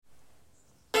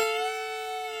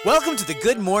Welcome to the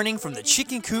Good Morning from the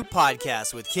Chicken Coop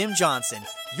podcast with Kim Johnson,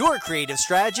 your creative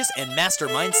strategist and master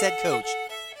mindset coach.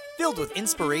 Filled with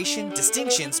inspiration,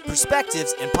 distinctions,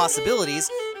 perspectives, and possibilities,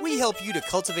 we help you to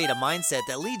cultivate a mindset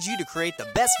that leads you to create the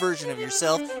best version of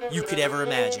yourself you could ever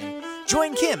imagine.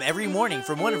 Join Kim every morning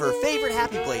from one of her favorite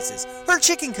happy places, her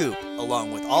chicken coop,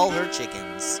 along with all her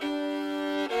chickens.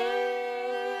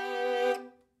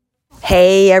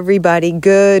 Hey everybody,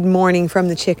 good morning from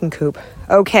the chicken coop.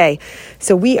 Okay,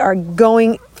 so we are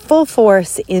going full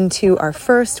force into our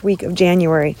first week of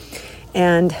January,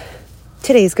 and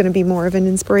today is going to be more of an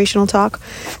inspirational talk,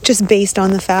 just based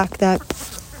on the fact that,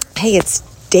 hey, it's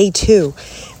day 2,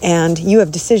 and you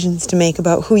have decisions to make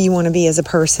about who you want to be as a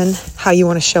person, how you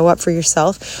want to show up for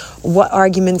yourself, what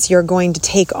arguments you're going to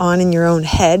take on in your own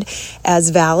head as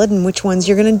valid, and which ones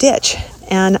you're going to ditch.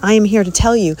 And I am here to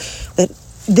tell you that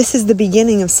this is the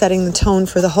beginning of setting the tone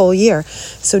for the whole year.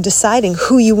 So deciding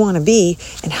who you want to be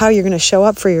and how you're going to show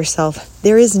up for yourself,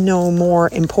 there is no more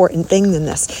important thing than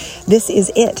this. This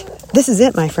is it. This is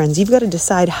it, my friends. You've got to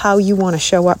decide how you want to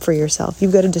show up for yourself.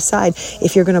 You've got to decide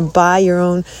if you're going to buy your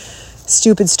own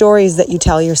stupid stories that you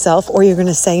tell yourself, or you're going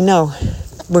to say, no,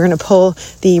 we're going to pull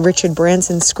the Richard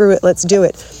Branson, screw it, let's do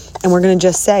it. And we're going to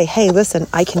just say, hey, listen,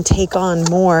 I can take on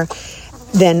more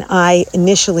than I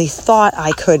initially thought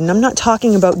I could. And I'm not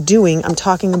talking about doing, I'm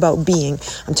talking about being.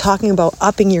 I'm talking about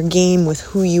upping your game with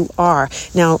who you are.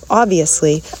 Now,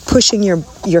 obviously, pushing your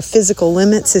physical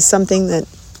limits is something that,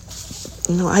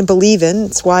 I believe in.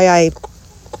 It's why I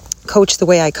coach the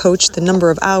way I coach, the number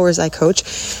of hours I coach,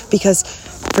 because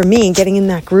for me, getting in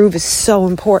that groove is so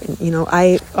important.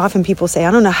 People say,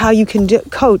 I don't know how you can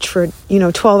coach for,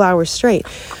 12 hours straight.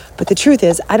 But the truth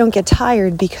is, I don't get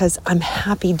tired because I'm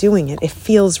happy doing it. It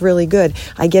feels really good.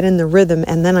 I get in the rhythm,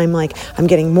 and then I'm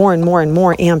getting more and more and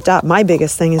more amped up. My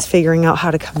biggest thing is figuring out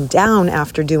how to come down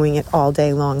after doing it all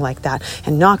day long like that,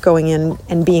 and not going in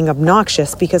and being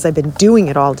obnoxious because I've been doing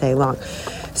it all day long.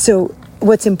 So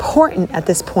what's important at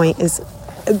this point is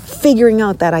figuring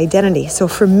out that identity. So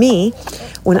for me,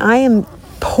 when I am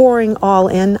pouring all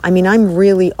in, I'm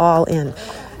really all in.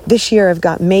 This year I've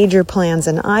got major plans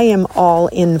and I am all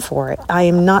in for it. I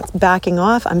am not backing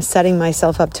off. I'm setting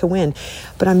myself up to win.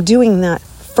 But I'm doing that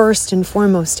first and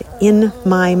foremost in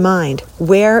my mind.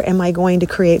 Where am I going to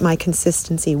create my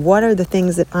consistency? What are the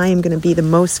things that I am going to be the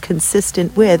most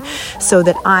consistent with so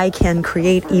that I can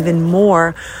create even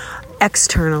more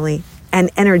externally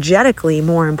and energetically,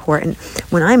 more important?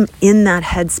 When I'm in that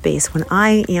headspace, when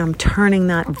I am turning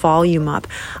that volume up,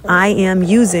 I am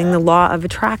using the law of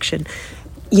attraction.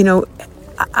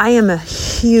 I am a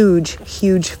huge,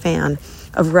 huge fan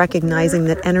of recognizing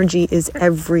that energy is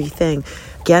everything.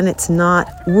 Again, it's not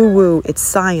woo-woo, it's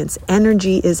science.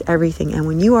 Energy is everything. And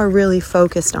when you are really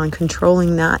focused on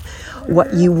controlling that,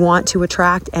 what you want to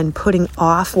attract, and putting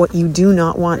off what you do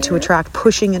not want to attract,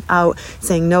 pushing it out,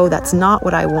 saying, no, that's not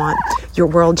what I want, your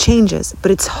world changes. But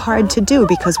it's hard to do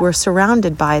because we're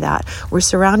surrounded by that. We're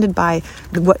surrounded by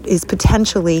what is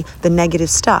potentially the negative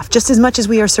stuff. Just as much as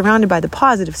we are surrounded by the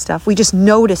positive stuff, we just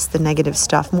notice the negative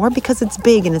stuff more because it's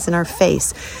big and it's in our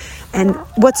face. And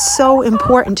what's so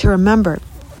important to remember,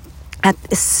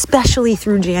 especially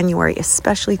through January,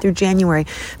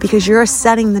 because you're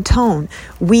setting the tone.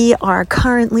 We are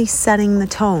currently setting the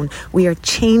tone. We are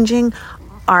changing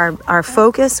our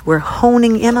focus, we're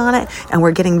honing in on it, and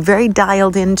we're getting very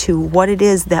dialed into what it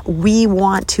is that we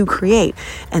want to create.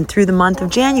 And through the month of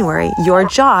January, your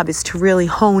job is to really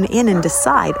hone in and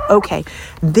decide, okay,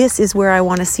 this is where I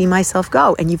want to see myself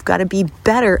go. And you've got to be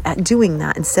better at doing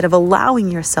that instead of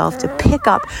allowing yourself to pick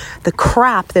up the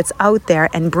crap that's out there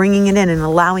and bringing it in and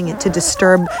allowing it to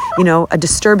disturb, a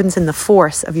disturbance in the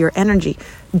force of your energy.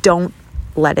 Don't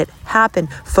let it happen.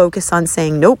 Focus on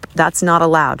saying, nope, that's not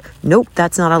allowed. Nope,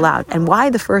 that's not allowed. And why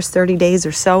the first 30 days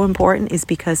are so important is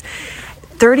because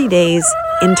 30 days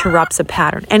interrupts a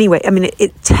pattern. Anyway,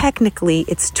 technically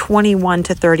it's 21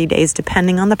 to 30 days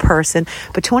depending on the person,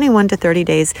 but 21 to 30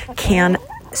 days can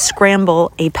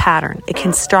scramble a pattern. It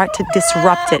can start to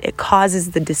disrupt it. It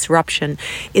causes the disruption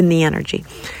in the energy.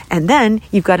 And then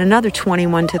you've got another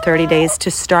 21 to 30 days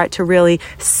to start to really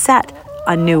set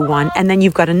a new one. And then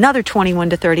you've got another 21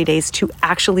 to 30 days to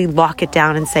actually lock it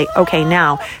down and say, okay,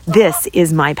 now this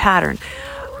is my pattern.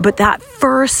 But that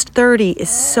first 30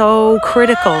 is so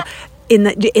critical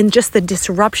in just the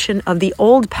disruption of the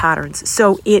old patterns.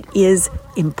 So it is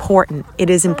important. It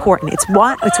is important. It's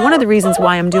one of the reasons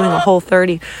why I'm doing a whole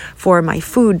 30 for my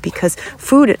food, because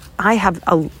food is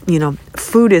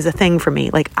a thing for me.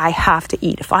 Like, I have to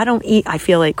eat. If I don't eat, I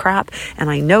feel like crap, and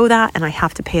I know that, and I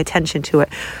have to pay attention to it.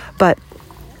 But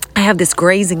I have this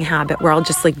grazing habit where I'll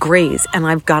just like graze, and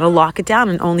I've got to lock it down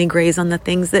and only graze on the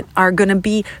things that are going to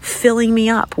be filling me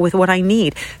up with what I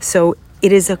need. So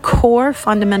it is a core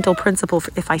fundamental principle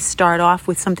if I start off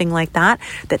with something like that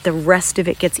the rest of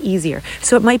it gets easier.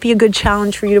 So it might be a good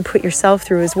challenge for you to put yourself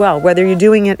through as well, whether you're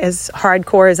doing it as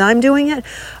hardcore as I'm doing it,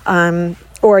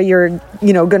 or you're,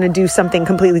 going to do something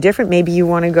completely different. Maybe you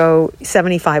want to go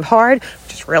 75 hard,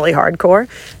 which is really hardcore.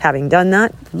 Having done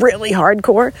that, really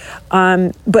hardcore.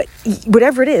 But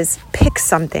whatever it is, pick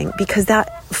something, because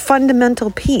that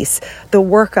fundamental piece, the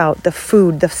workout, the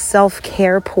food, the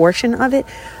self-care portion of it,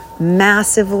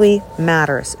 massively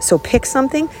matters. So pick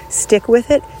something, stick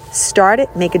with it, start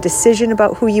it, make a decision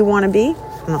about who you want to be,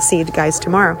 and I'll see you guys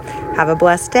tomorrow. Have a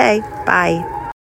blessed day. Bye.